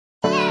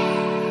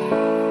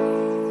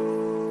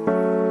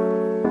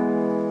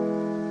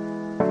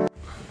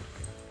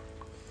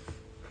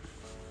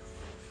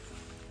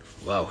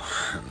Wow,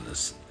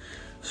 there's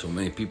so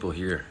many people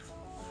here.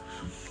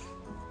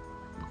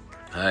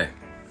 Hi.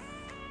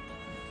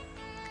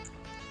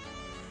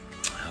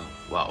 Oh,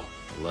 wow,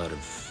 a lot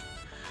of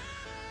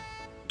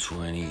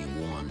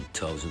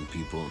 21,000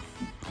 people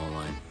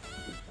online.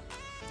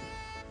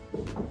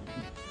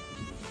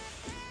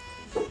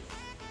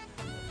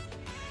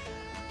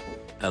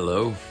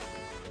 Hello,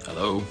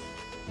 hello.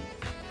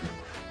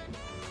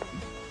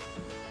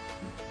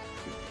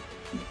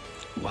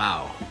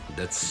 Wow,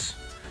 that's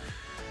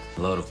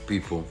a lot of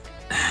people.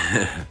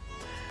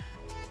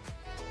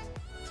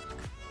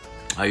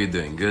 How you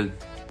doing? Good?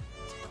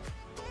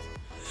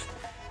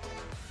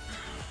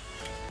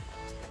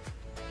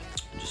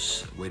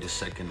 Just wait a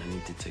second, I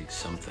need to take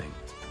something.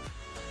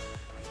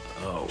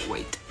 Oh,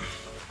 wait.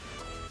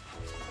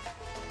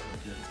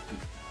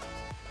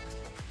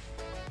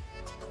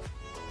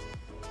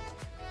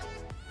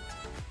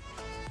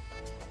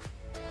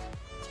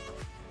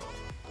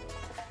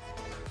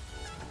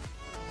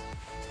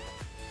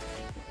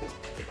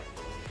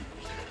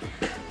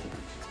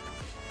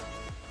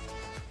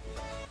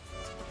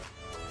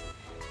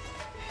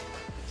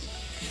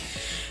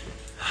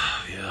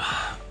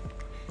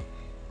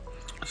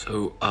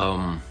 So,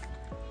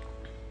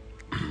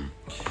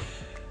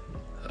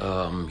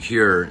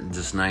 here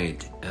this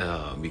night,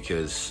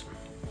 because,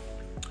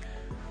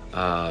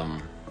 I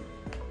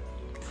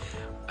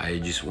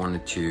just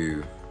wanted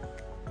to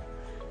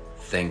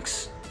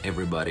thanks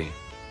everybody,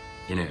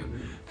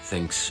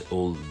 thanks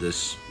all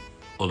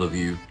of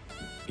you,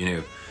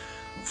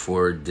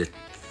 for the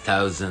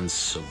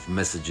thousands of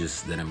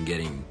messages that I'm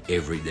getting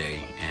every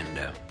day, and,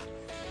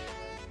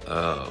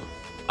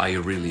 I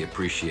really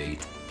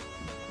appreciate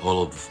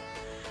all of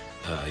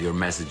your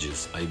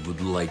messages. I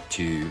would like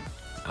to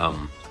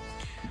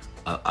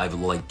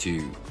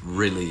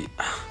really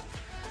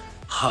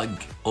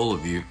hug all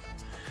of you,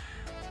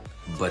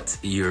 but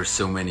you're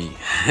so many,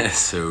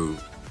 so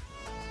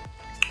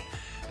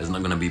it's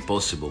not gonna be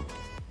possible,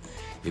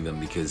 even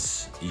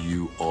because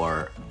you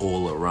are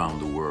all around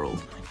the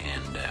world,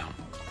 and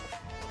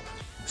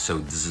so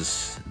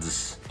this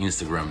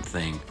Instagram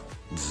thing,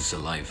 this is a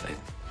life,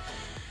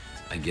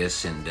 I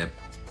guess, and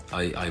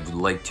I would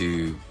like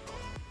to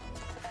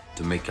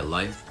make a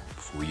live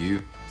for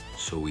you,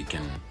 so we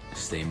can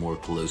stay more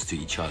close to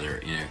each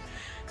other,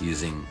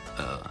 using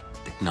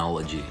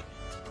technology.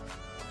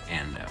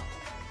 And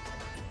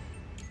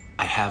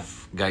I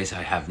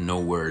have no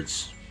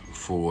words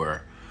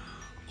for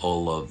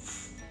all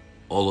of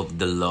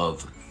the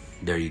love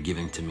that you're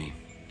giving to me.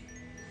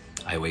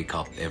 I wake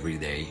up every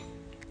day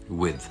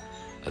with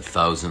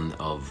 1,000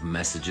 of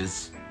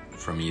messages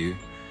from you.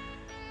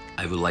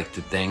 I would like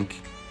to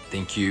thank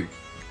you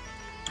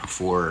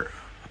for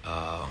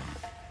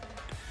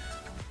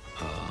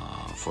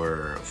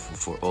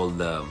all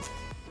the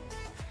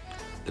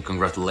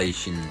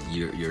congratulations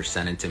you're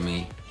sending to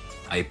me.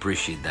 I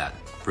appreciate that,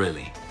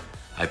 really.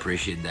 I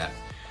appreciate that.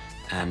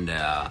 And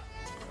I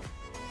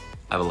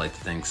would like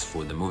to thanks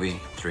for the movie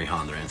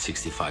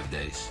 365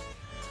 Days.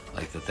 I'd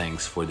like to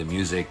thanks for the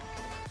music.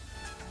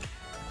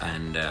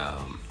 And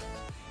I'm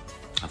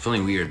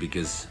feeling weird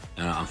because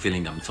I'm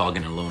feeling I'm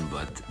talking alone,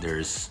 but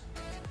there's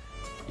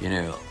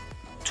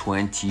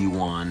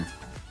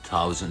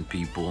 21,000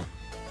 people,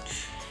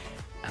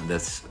 and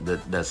that's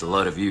a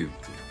lot of you.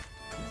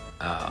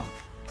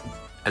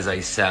 As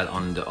I said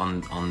on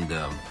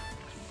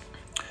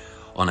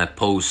a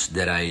post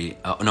that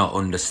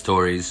on the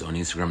stories on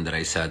Instagram, that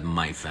I said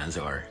my fans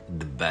are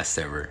the best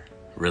ever,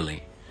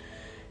 really,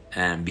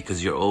 and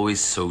because you're always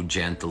so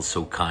gentle,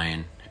 so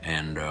kind,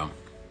 and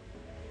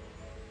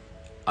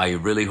I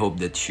really hope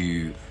that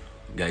you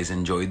guys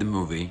enjoy the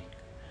movie,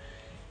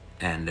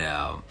 and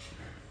I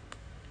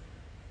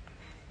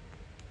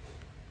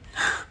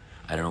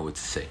don't know what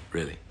to say,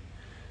 really.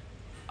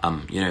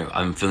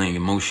 I'm feeling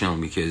emotional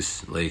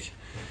because, like,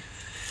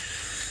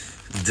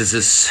 this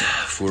is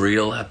for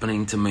real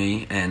happening to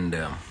me, and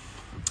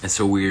it's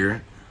so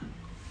weird.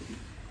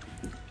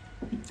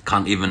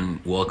 Can't even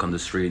walk on the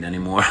street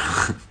anymore,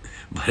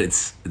 but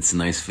it's a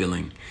nice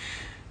feeling.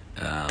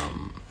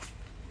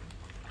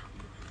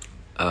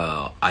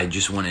 I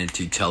just wanted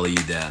to tell you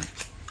that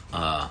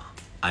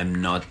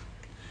I'm not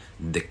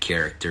the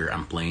character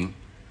I'm playing,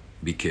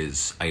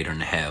 because I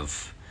don't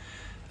have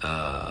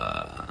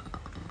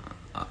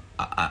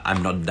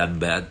I'm not that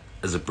bad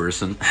as a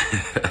person.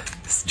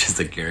 It's just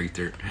a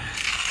character,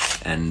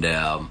 and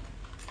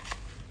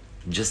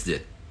just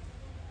it.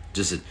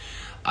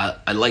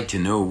 I'd like to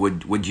know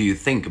what do you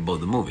think about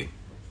the movie.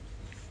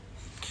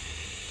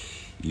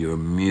 Your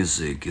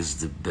music is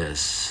the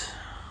best.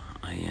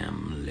 I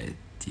am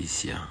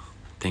Leticia.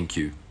 Thank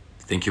you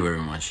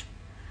very much.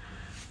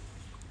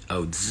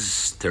 Oh, this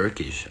is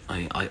Turkish.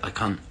 I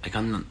can't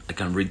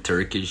read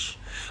Turkish.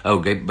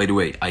 Okay, by the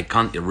way, I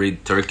can't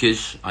read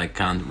Turkish. I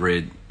can't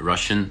read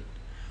Russian,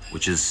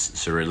 which is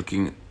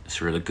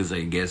Cyrillicus,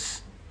 I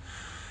guess.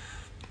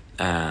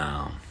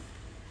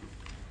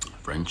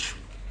 French.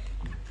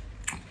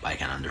 I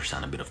can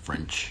understand a bit of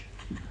French.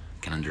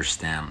 Can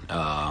understand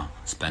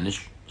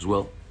Spanish as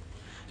well.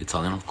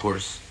 Italian, of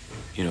course,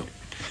 you know,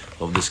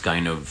 of this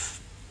kind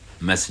of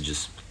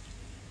messages.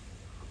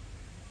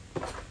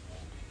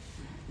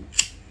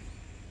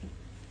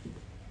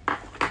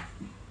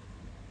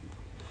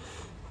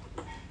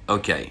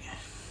 Okay,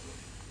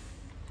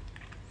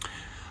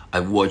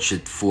 I've watched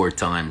it 4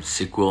 times.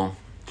 Sequel,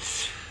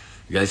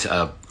 guys.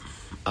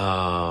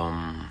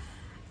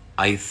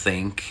 I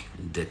think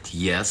that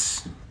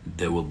yes,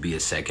 there will be a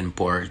second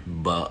part,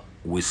 but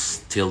we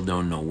still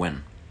don't know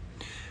when.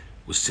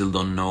 We still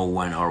don't know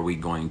when are we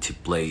going to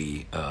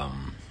play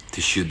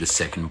to shoot the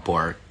second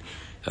part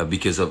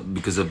because of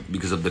the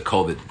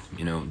COVID,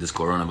 this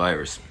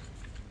coronavirus.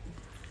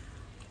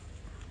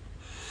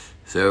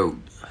 So,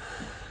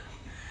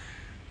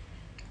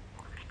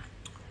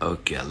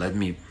 okay, let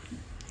me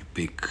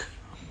pick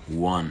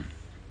one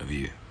of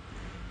you.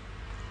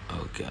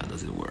 Okay,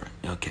 does it work?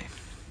 Okay,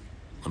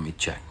 let me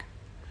check.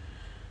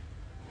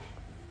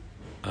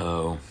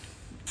 Oh.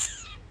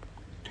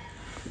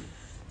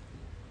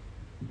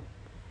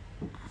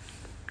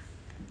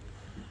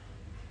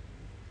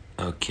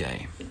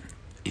 Okay,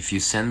 if you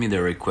send me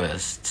the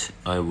request,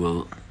 I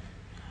will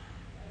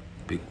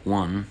pick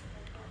one.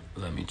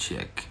 Let me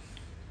check.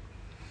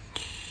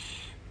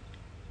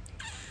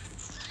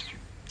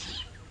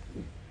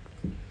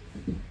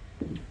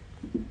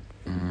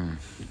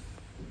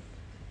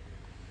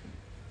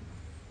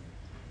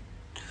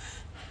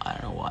 I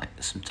don't know why,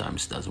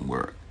 sometimes it doesn't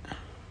work.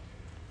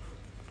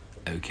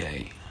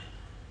 Okay.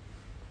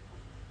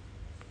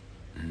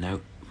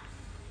 Nope.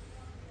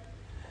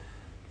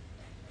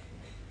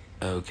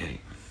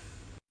 Okay.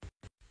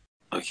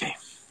 Okay.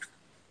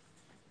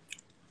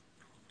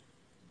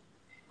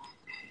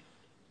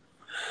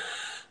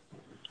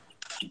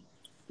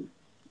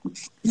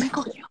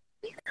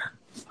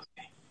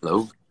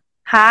 Hello?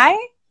 Hi?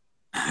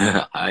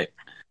 Hi.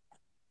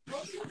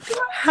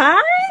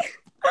 Hi?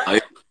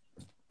 Hi.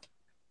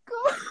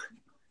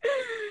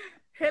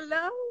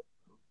 Hello?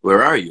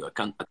 Where are you? I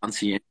can't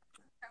see you.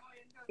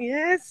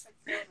 Yes.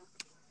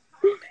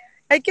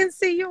 I can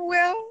see you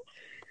well.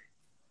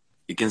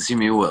 You can see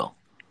me well.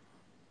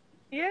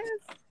 Yes.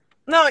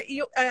 No,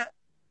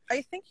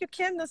 I think you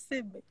cannot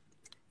see me.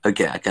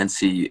 Okay, I can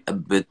see a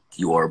bit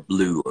you are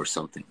blue or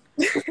something.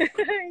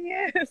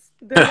 Yes,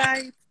 the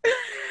light.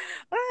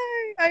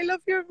 I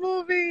love your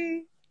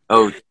movie.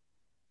 Oh,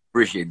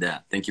 appreciate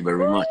that. Thank you very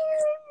much.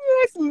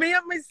 Yes, me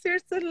and my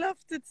sister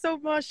loved it so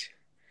much.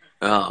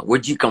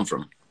 Where'd you come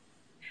from?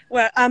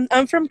 Well,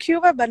 I'm from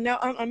Cuba, but now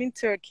I'm in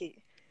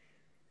Turkey.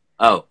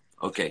 Oh,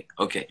 okay.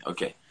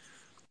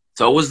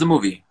 So how was the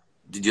movie?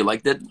 Did you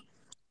like that?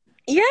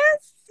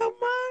 Yes, so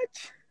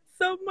much.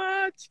 So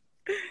much.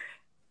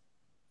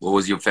 What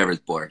was your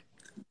favorite part?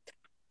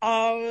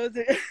 Oh,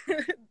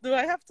 do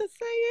I have to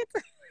say it?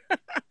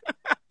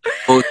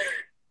 Oh,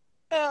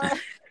 Uh,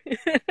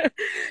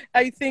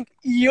 I think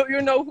you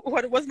know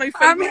what was my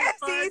favorite. I'm your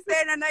sister,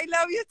 and I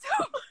love you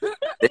too.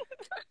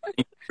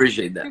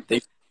 appreciate that.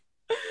 Thank you.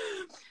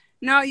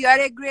 No, you are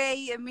a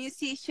great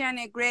musician,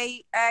 a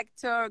great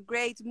actor,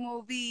 great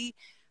movie.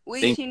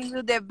 Wishing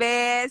you the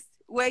best.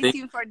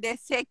 Waiting for the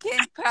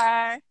second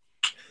part.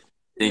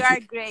 You are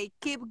great.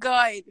 Keep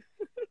going.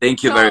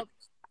 Thank you very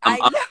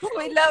much.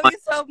 We love you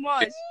so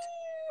much.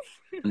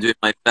 I'm doing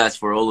my best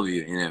for all of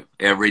you.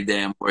 Every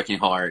day I'm working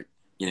hard.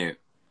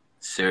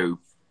 So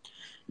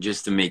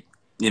just to make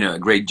a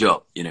great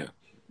job.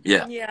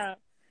 Yeah.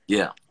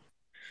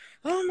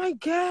 Oh my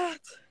God.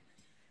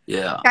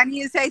 Yeah. Can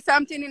you say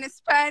something in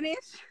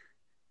Spanish?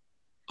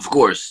 Of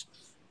course.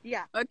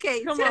 Yeah.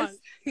 Okay. Come on.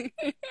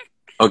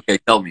 Okay,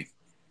 tell me.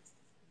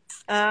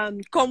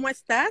 ¿Cómo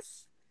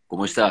estás?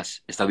 ¿Cómo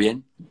estás? ¿Está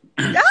bien?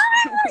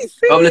 ¡Ay,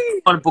 sí! Habla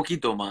un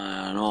poquito,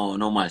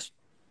 no más.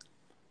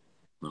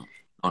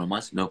 No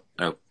más? No,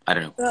 I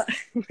don't know.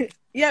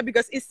 Yeah,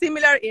 because it's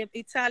similar in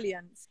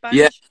Italian.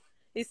 Spanish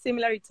is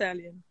similar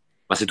Italian.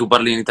 Ma se tu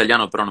parli in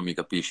italiano però non mi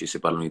capisci se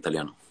parlo in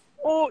italiano.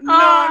 Oh, no,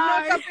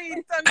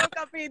 non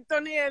capito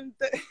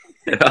niente.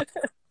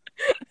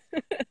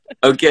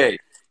 Okay.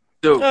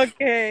 So,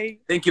 okay.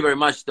 Thank you very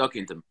much for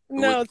talking to me.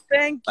 No,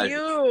 thank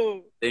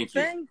you. Thank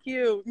you. Thank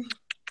you.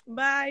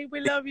 Bye. We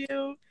love you.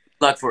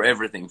 Good luck for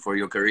everything, for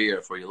your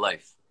career, for your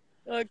life.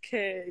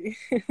 Okay.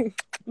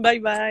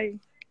 Bye.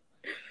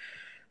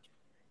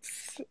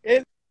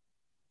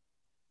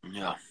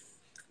 Yeah.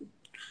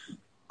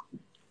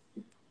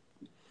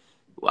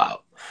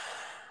 Wow.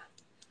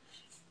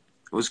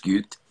 It was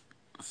good.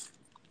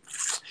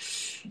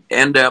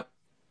 And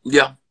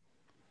yeah,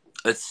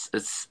 it's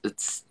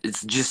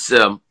just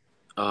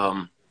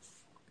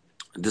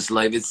this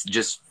life is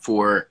just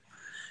for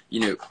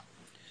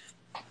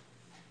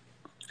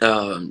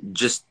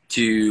just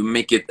to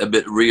make it a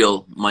bit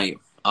real.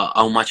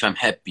 How much I'm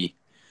happy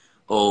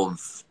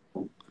of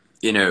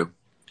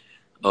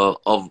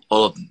of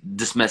all of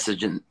this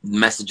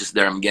messages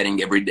that I'm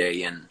getting every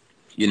day, and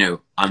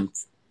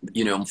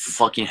I'm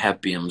fucking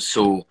happy.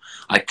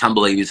 I can't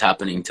believe it's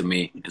happening to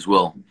me as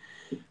well,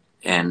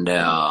 and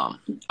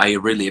I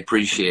really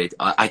appreciate.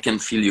 I can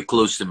feel you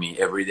close to me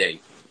every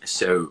day.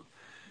 So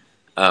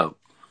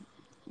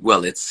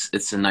Well, it's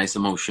a nice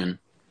emotion.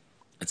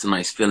 It's a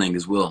nice feeling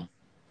as well.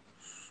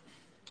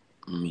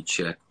 Let me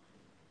check.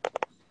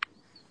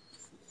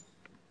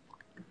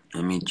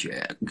 Let me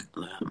check.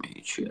 Let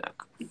me check.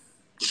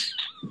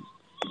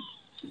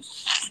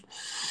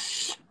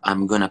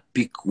 I'm gonna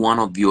pick one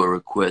of your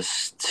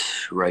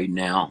requests right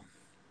now.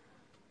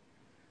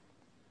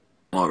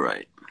 All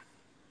right.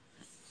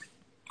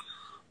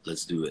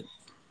 Let's do it.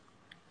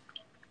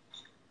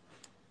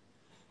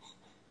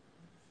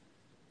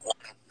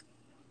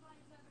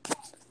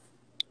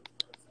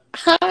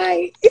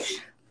 Hi.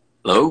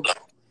 Hello?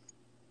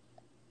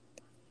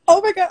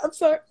 Oh my god, I'm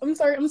sorry. I'm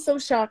sorry. I'm so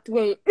shocked.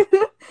 Wait.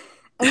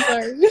 I'm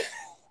sorry.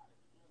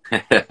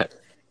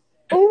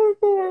 Oh my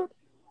god.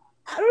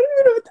 I don't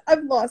even know what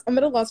I'm lost. I'm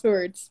at a loss for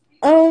words.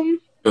 Oh,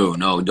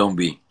 no, don't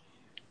be.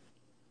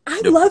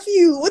 I love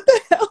you. What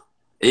the hell?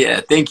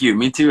 Yeah, thank you.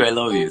 Me too. I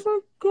love you.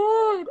 Oh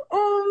my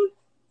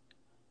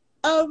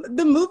god.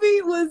 The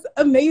movie was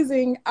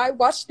amazing. I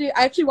watched it.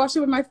 I actually watched it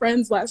with my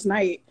friends last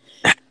night.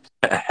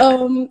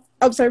 I'm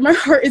sorry, my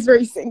heart is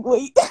racing.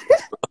 Wait.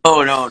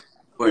 Oh, no.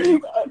 Oh my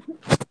god.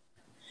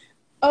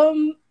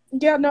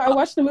 Yeah, no, I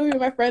watched the movie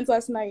with my friends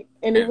last night,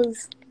 and it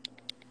was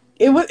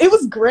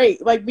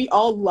great. Like, we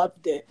all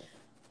loved it.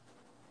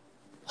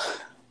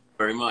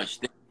 Very much.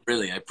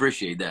 Really, I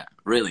appreciate that.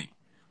 Really.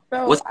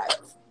 Oh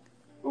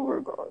my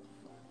god.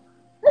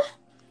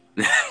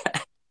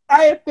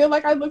 I feel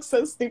like I look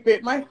so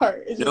stupid. My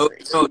heart is just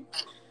racing. No,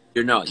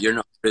 you're not. You're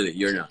not. Really,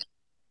 you're not.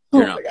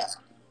 You're not. My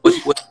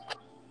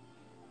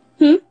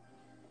god.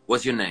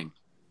 What's your name?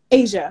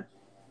 Asia.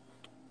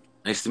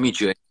 Nice to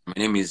meet you. My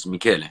name is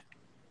Michele.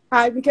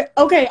 Hi, Michele.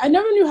 Okay, I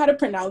never knew how to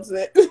pronounce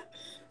it.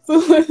 So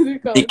let me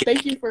go.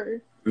 Thank you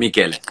for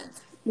Michele.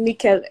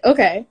 Michele.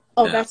 Okay.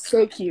 Oh, Yeah. that's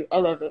so cute. I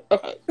love it.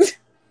 Okay.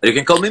 You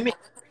can call me Mi.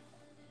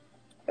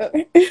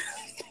 Okay.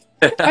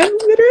 I'm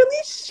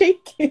literally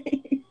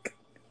shaking.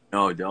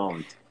 No,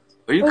 don't.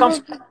 Where you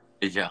come from,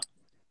 Asia?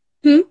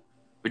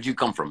 Where'd you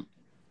come from?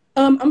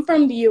 I'm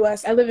from the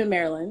U.S. I live in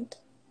Maryland.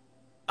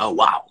 Oh,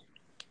 wow.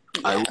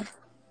 Yeah.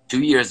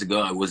 2 years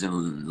ago, I was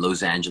in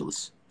Los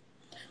Angeles.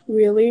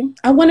 Really?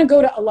 I want to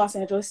go to Los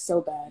Angeles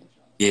so bad.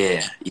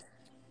 Yeah.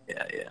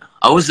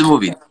 How was the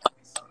movie?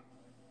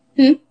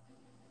 Did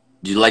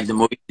you like the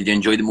movie? Did you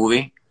enjoy the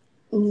movie?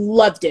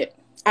 Loved it.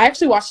 I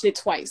actually watched it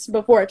twice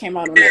before it came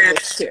out on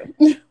Netflix too.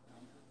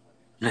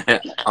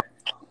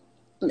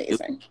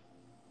 Amazing.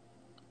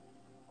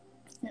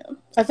 Yeah.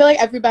 I feel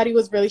like everybody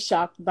was really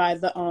shocked by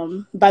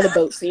the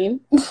boat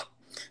scene.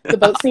 The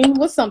boat scene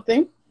was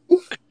something.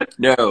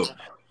 No.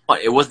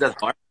 What, it was that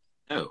hard?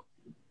 No.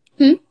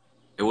 It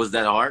was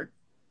that hard?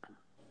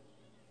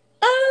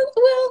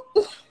 Well,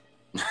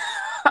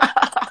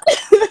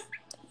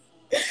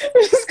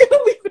 we're just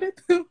gonna leave it at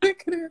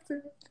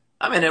that.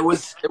 I mean, it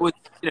was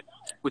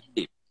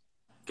deep.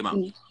 Come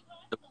on.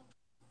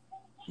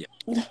 Yeah.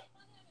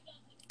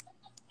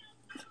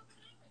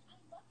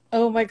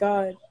 Oh my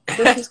god,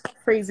 this is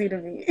crazy to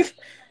me.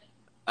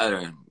 I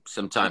don't know.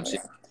 Sometimes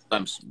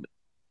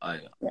I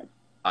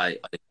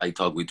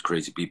talk with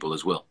crazy people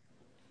as well.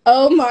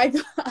 Oh my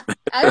god.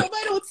 I hope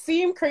I don't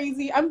seem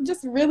crazy. I'm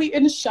just really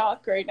in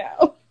shock right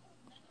now.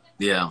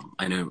 Yeah,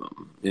 I know.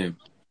 Yeah.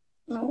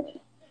 No.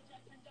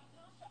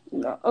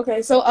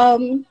 Okay, so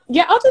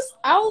yeah,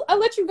 I'll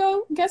let you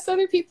go guess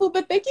other people,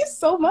 but thank you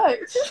so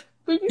much.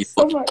 Thank you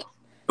so much.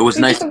 It was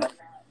nice.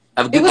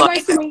 Have a good luck.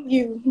 Nice to meet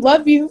you.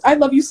 Love you. I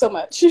love you so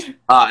much.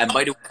 And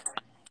by the way,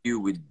 you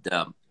with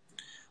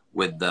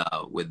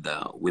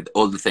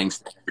all the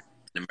things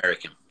in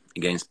America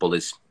against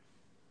police.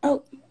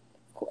 Oh,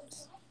 of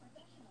course.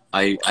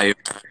 I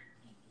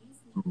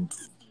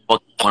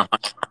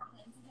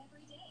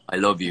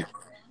love you.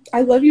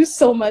 I love you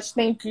so much.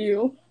 Thank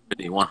you.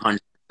 100%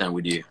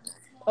 with you.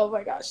 Oh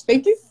my gosh.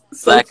 Thank you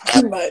so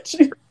much.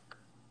 Oh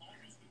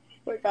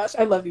my gosh.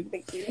 I love you.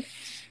 Thank you.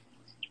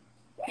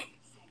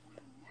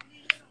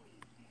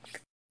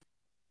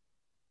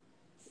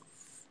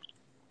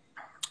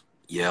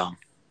 Yeah.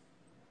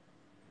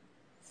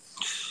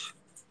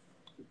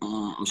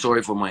 I'm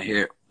sorry for my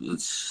hair.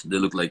 They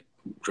look like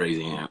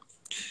crazy hair.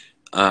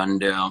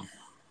 And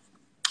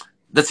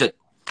that's it.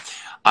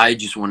 I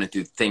just wanted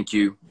to thank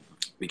you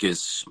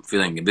because I'm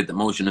feeling a bit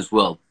emotional as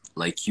well,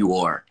 like you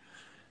are.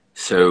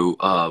 So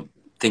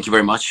thank you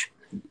very much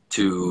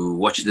to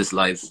watch this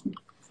live.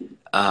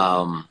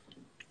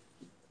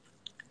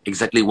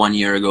 Exactly 1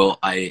 year ago,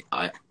 I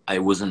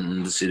wasn't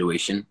in the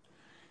situation,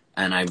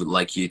 and I would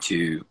like you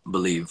to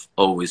believe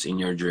always in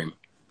your dream,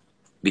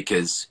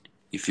 because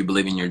if you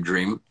believe in your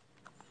dream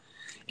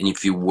and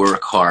if you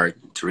work hard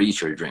to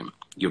reach your dream,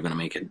 you're gonna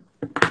make it.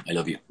 I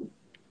love you.